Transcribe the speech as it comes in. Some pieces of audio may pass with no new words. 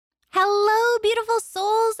beautiful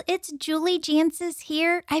souls. It's Julie Jancis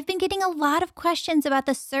here. I've been getting a lot of questions about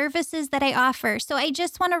the services that I offer, so I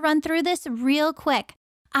just want to run through this real quick.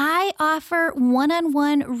 I offer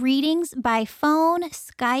one-on-one readings by phone,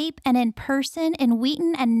 Skype, and in person in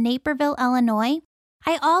Wheaton and Naperville, Illinois.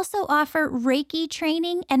 I also offer Reiki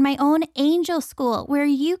training and my own angel school where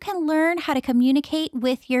you can learn how to communicate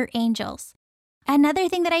with your angels. Another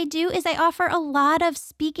thing that I do is I offer a lot of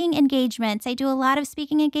speaking engagements.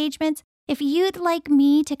 If you'd like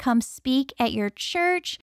me to come speak at your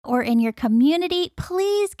church or in your community,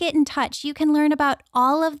 please get in touch. You can learn about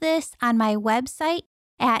all of this on my website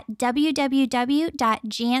at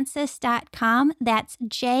www.jancis.com. That's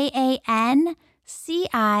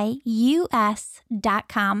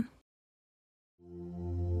JANCIUS.com.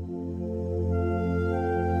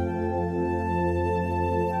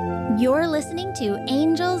 You're listening to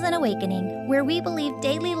Angels and Awakening, where we believe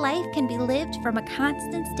daily life can be lived from a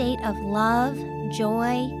constant state of love,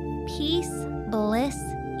 joy, peace, bliss,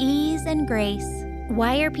 ease, and grace.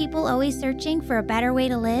 Why are people always searching for a better way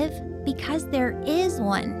to live? Because there is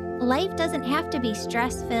one. Life doesn't have to be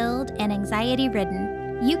stress-filled and anxiety-ridden.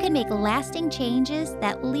 You can make lasting changes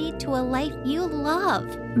that lead to a life you love.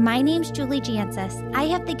 My name's Julie Jancis. I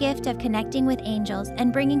have the gift of connecting with angels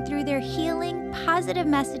and bringing through their healing, positive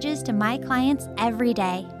messages to my clients every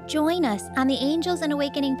day. Join us on the Angels and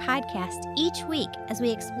Awakening podcast each week as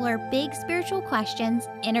we explore big spiritual questions,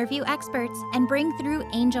 interview experts, and bring through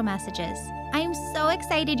angel messages. I'm so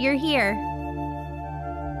excited you're here.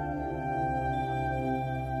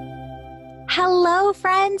 Hello,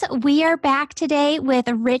 friends. We are back today with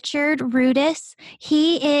Richard Rudis.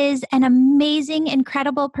 He is an amazing,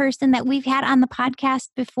 incredible person that we've had on the podcast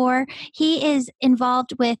before. He is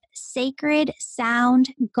involved with Sacred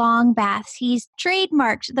Sound Gong Baths. He's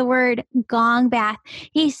trademarked the word gong bath.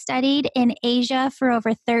 He studied in Asia for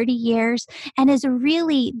over 30 years and is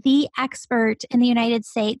really the expert in the United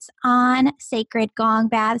States on sacred gong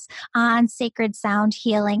baths, on sacred sound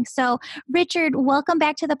healing. So, Richard, welcome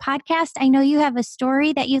back to the podcast. I know you have a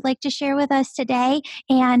story that you'd like to share with us today,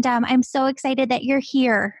 and I'm so excited that you're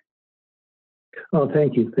here. Oh,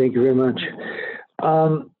 thank you. Thank you very much.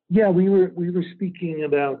 We were speaking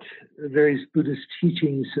about various Buddhist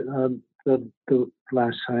teachings the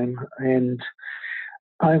last time, and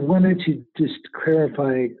I wanted to just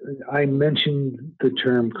clarify. I mentioned the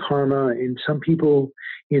term karma, and some people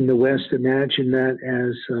in the West imagine that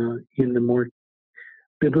as in the more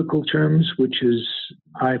biblical terms, which is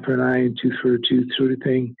eye for an eye and tooth for a tooth sort of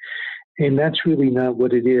thing. And that's really not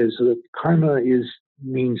what it is. So karma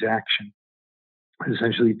means action.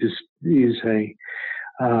 Essentially, this is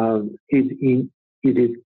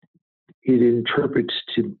it interprets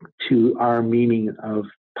to our meaning of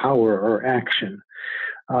power or action,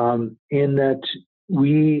 in that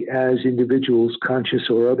we as individuals, conscious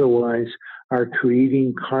or otherwise, are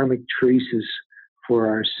creating karmic traces for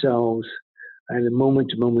ourselves on a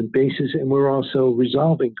moment-to-moment basis, and we're also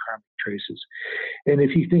resolving karmic traces. And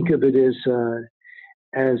if you think of it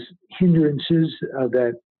as hindrances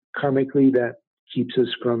that karmically that keeps us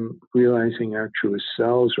from realizing our truest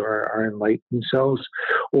selves or our enlightened selves,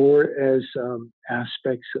 or as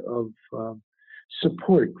aspects of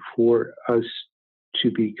support for us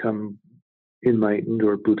to become enlightened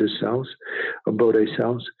or Buddha selves or Bodhi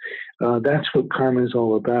selves. That's what karma is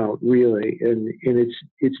all about, really. And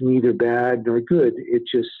it's neither bad nor good.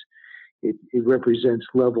 It represents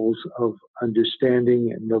levels of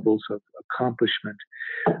understanding and levels of accomplishment,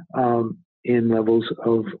 and levels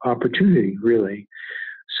of opportunity, really.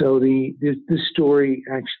 So this story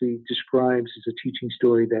actually describes, is a teaching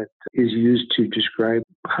story that is used to describe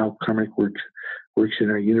how karmic works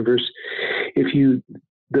in our universe.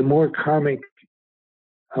 The more karmic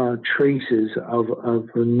traces of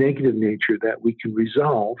a negative nature that we can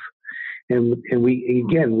resolve, and we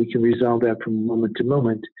can resolve that from moment to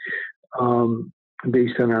moment,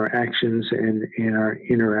 based on our actions and our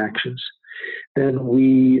interactions, then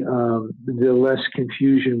the less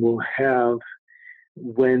confusion we'll have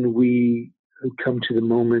when we come to the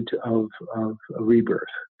moment of a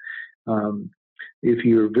rebirth. If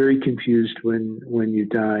you're very confused when you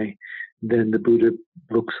die, then the Buddha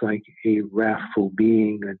looks like a wrathful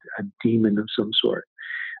being, a demon of some sort.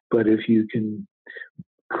 But if you can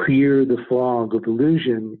clear the fog of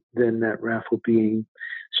illusion, then that wrathful being's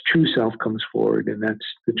true self comes forward, and that's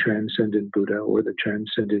the transcendent Buddha or the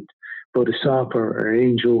transcendent Bodhisattva or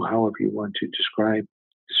angel, however you want to describe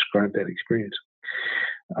that experience.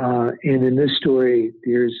 And in this story,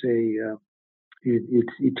 there's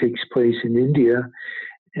it takes place in India,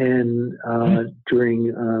 and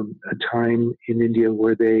during a time in India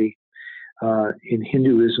where they in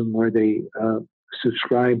Hinduism, where they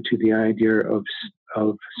subscribe to the idea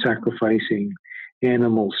of sacrificing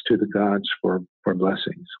animals to the gods for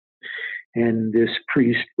blessings. And this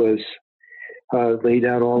priest was laid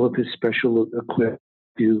out all of his special equipment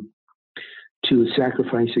to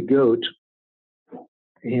sacrifice a goat,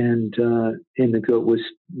 and the goat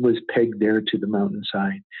was pegged there to the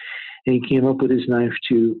mountainside. And he came up with his knife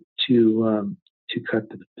to cut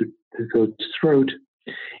the goat's throat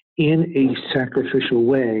in a sacrificial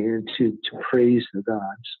way, and to praise the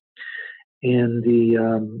gods. And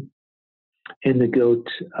the goat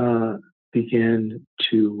began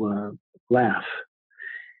to laugh,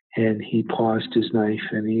 and he paused his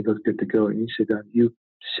knife and he looked at the goat and he said, "You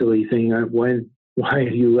silly thing! Why are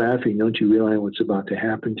you laughing? Don't you realize what's about to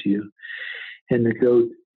happen to you?" And the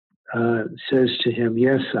goat says to him,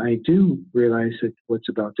 "Yes, I do realize that what's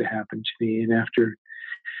about to happen to me. And after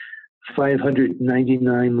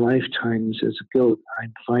 599 lifetimes as a goat,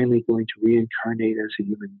 I'm finally going to reincarnate as a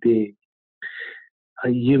human being."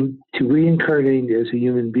 To reincarnate as a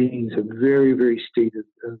human being is a very, very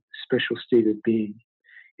special state of being.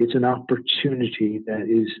 It's an opportunity that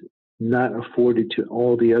is not afforded to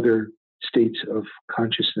all the other states of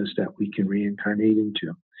consciousness that we can reincarnate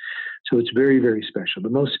into. So it's very, very special, the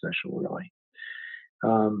most special, really.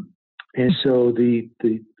 And so the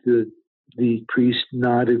priest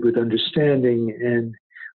nodded with understanding and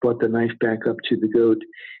brought the knife back up to the goat.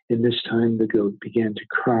 And this time the goat began to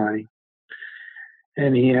cry.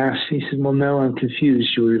 And he said, "Well, now I'm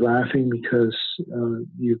confused. You were laughing because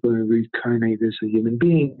you're going to reincarnate as a human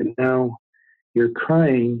being, and now you're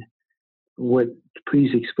crying.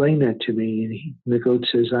 Please explain that to me." And the goat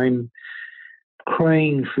says, "I'm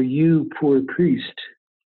crying for you, poor priest,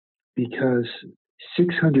 because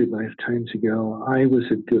 600 lifetimes ago, I was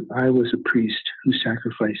a priest who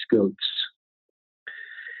sacrificed goats."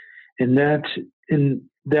 And that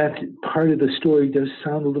part of the story does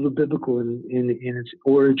sound a little biblical in its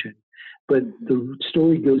origin, but the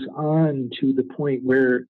story goes on to the point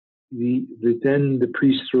where then the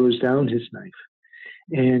priest throws down his knife,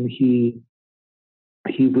 and he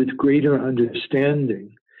with greater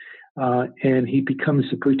understanding, and he becomes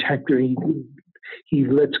the protector. He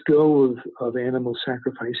lets go of animal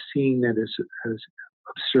sacrifice, seeing that as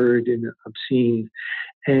absurd and obscene,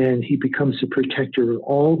 and he becomes the protector of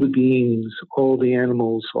all the beings, all the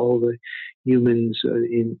animals, all the humans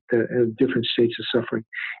in different states of suffering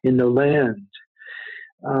in the land.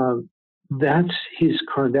 That's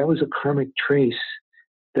that was a karmic trace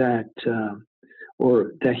that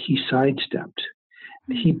he sidestepped.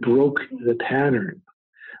 He broke the pattern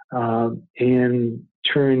and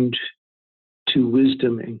turned to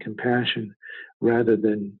wisdom and compassion rather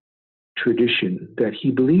than tradition that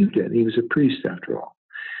he believed in. He was a priest, after all.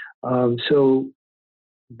 So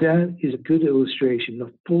that is a good illustration.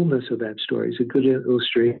 The fullness of that story is a good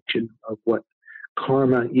illustration of what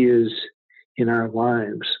karma is in our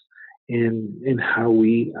lives, and how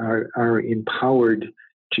we are empowered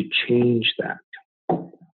to change that.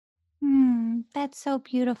 That's so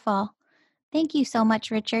beautiful. Thank you so much,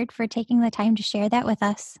 Richard, for taking the time to share that with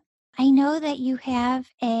us. I know that you have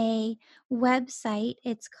a website.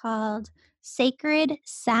 It's called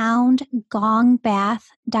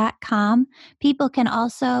sacredsoundgongbath.com. People can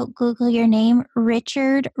also Google your name,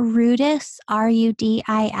 Richard Rudis,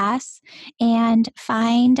 Rudis, and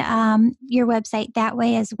find your website that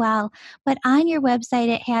way as well. But on your website,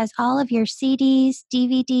 it has all of your CDs,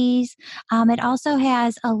 DVDs. It also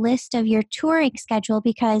has a list of your touring schedule,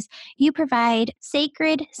 because you provide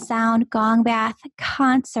Sacred Sound Gong Bath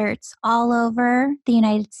concerts all over the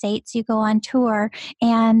United States. You go on tour,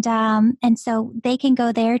 and so they can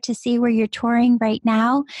go there to see where you're touring right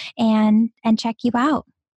now and check you out.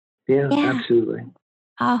 Yeah. Absolutely.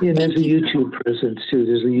 Oh, and there's a YouTube presence too.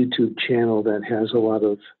 There's a YouTube channel that has a lot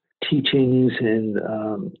of teachings and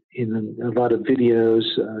in a lot of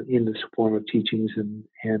videos in this form of teachings,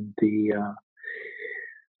 and the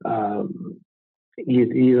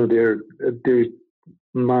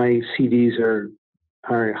my CDs are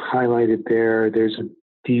highlighted there. There's a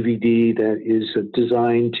DVD that is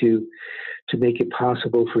designed to make it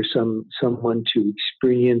possible for someone to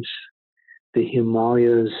experience the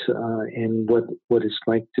Himalayas and what it's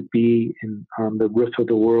like to be on the roof of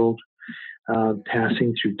the world,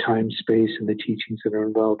 passing through time, space, and the teachings that are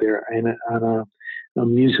involved there, and on a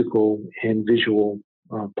musical and visual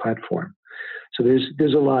platform. So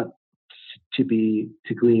there's a lot to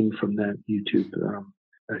glean from that YouTube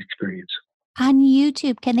experience. On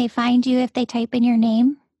YouTube, can they find you if they type in your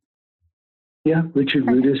name? Yeah, Richard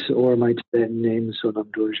Rudis, or my Tibetan name,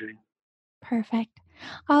 Sonam Dorje. Perfect.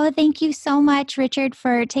 Oh, thank you so much, Richard,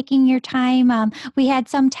 for taking your time. We had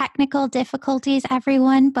some technical difficulties,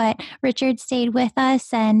 everyone, but Richard stayed with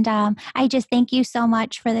us. And I just thank you so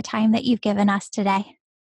much for the time that you've given us today.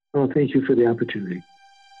 Oh, thank you for the opportunity.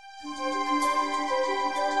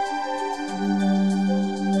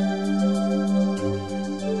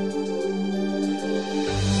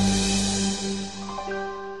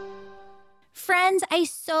 Friends, I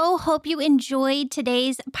so hope you enjoyed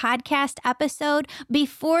today's podcast episode.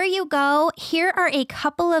 Before you go, here are a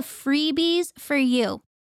couple of freebies for you.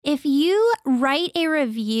 If you write a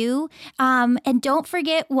review, and don't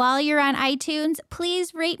forget while you're on iTunes,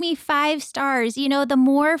 please rate me 5 stars. You know, the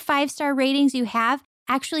more 5-star ratings you have,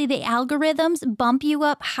 actually the algorithms bump you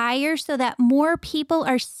up higher so that more people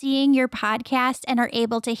are seeing your podcast and are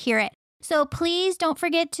able to hear it. So please don't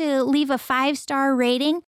forget to leave a 5-star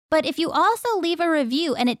rating. But if you also leave a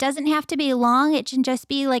review, and it doesn't have to be long, it can just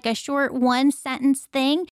be like a short 1-sentence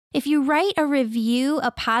thing. If you write a review,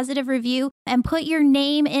 a positive review, and put your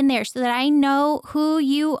name in there so that I know who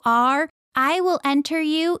you are, I will enter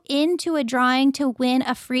you into a drawing to win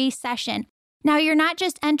a free session. Now, you're not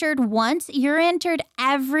just entered once, you're entered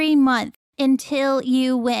every month until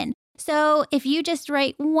you win. So if you just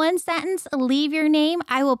write 1 sentence, leave your name,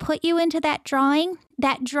 I will put you into that drawing.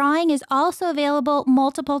 That drawing is also available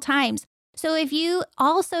multiple times. So if you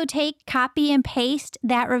also take, copy and paste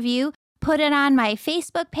that review, put it on my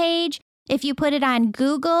Facebook page. If you put it on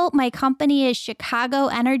Google, my company is Chicago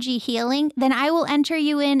Energy Healing, then I will enter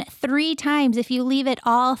you in 3 times if you leave it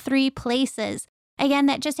all 3 places. Again,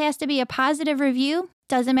 that just has to be a positive review.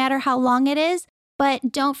 Doesn't matter how long it is.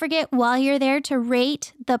 But don't forget while you're there to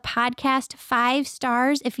rate the podcast 5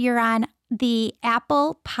 stars if you're on the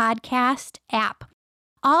Apple Podcast app.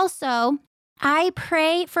 Also, I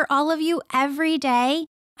pray for all of you every day.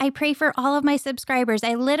 I pray for all of my subscribers.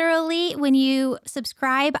 I literally, when you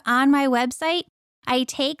subscribe on my website, I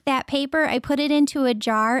take that paper, I put it into a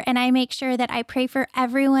jar, and I make sure that I pray for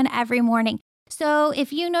everyone every morning. So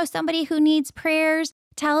if you know somebody who needs prayers,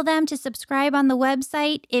 tell them to subscribe on the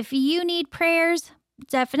website. If you need prayers,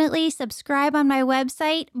 definitely subscribe on my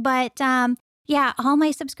website. But yeah, all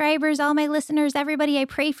my subscribers, all my listeners, everybody, I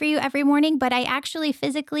pray for you every morning. But I actually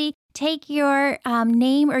physically take your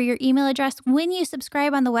name or your email address when you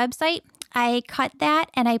subscribe on the website. I cut that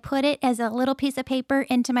and I put it as a little piece of paper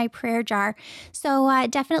into my prayer jar. So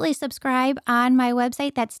definitely subscribe on my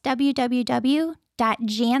website. That's www.jancis,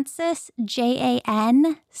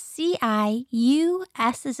 JANCIUS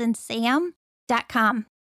as in Sam.com.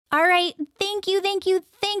 All right. Thank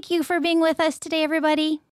you for being with us today,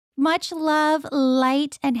 everybody. Much love,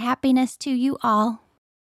 light, and happiness to you all.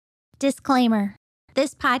 Disclaimer.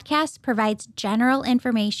 This podcast provides general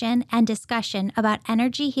information and discussion about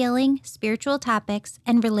energy healing, spiritual topics,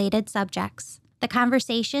 and related subjects. The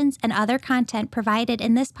conversations and other content provided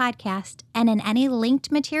in this podcast and in any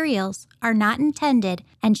linked materials are not intended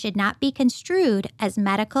and should not be construed as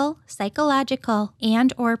medical, psychological,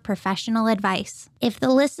 and/or professional advice. If the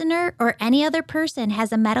listener or any other person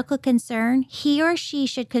has a medical concern, he or she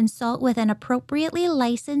should consult with an appropriately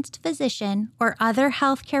licensed physician or other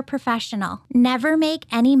healthcare professional. Never make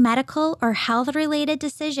any medical or health-related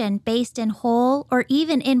decision based in whole or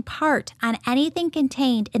even in part on anything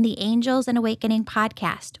contained in the Angels and Awakening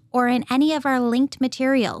podcast or in any of our linked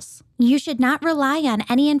materials. You should not rely on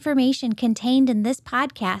any information contained in this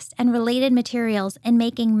podcast and related materials in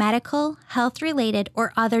making medical, health-related,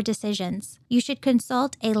 or other decisions. You should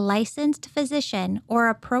consult a licensed physician or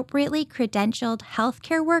appropriately credentialed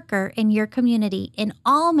healthcare worker in your community in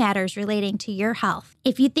all matters relating to your health.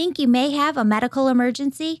 If you think you may have a medical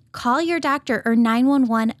emergency, call your doctor or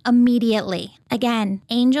 911 immediately. Again,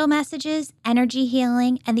 angel messages, energy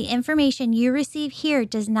healing, and the information you receive here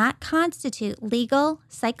does not constitute legal,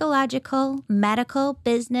 psychological, medical,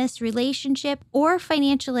 business, relationship, or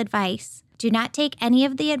financial advice. Do not take any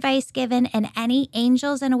of the advice given in any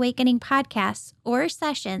Angels and Awakening podcasts or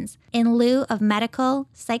sessions in lieu of medical,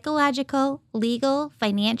 psychological, legal,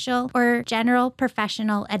 financial, or general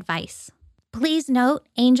professional advice. Please note,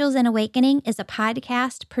 Angels and Awakening is a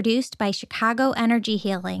podcast produced by Chicago Energy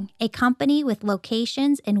Healing, a company with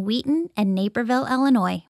locations in Wheaton and Naperville,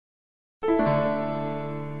 Illinois.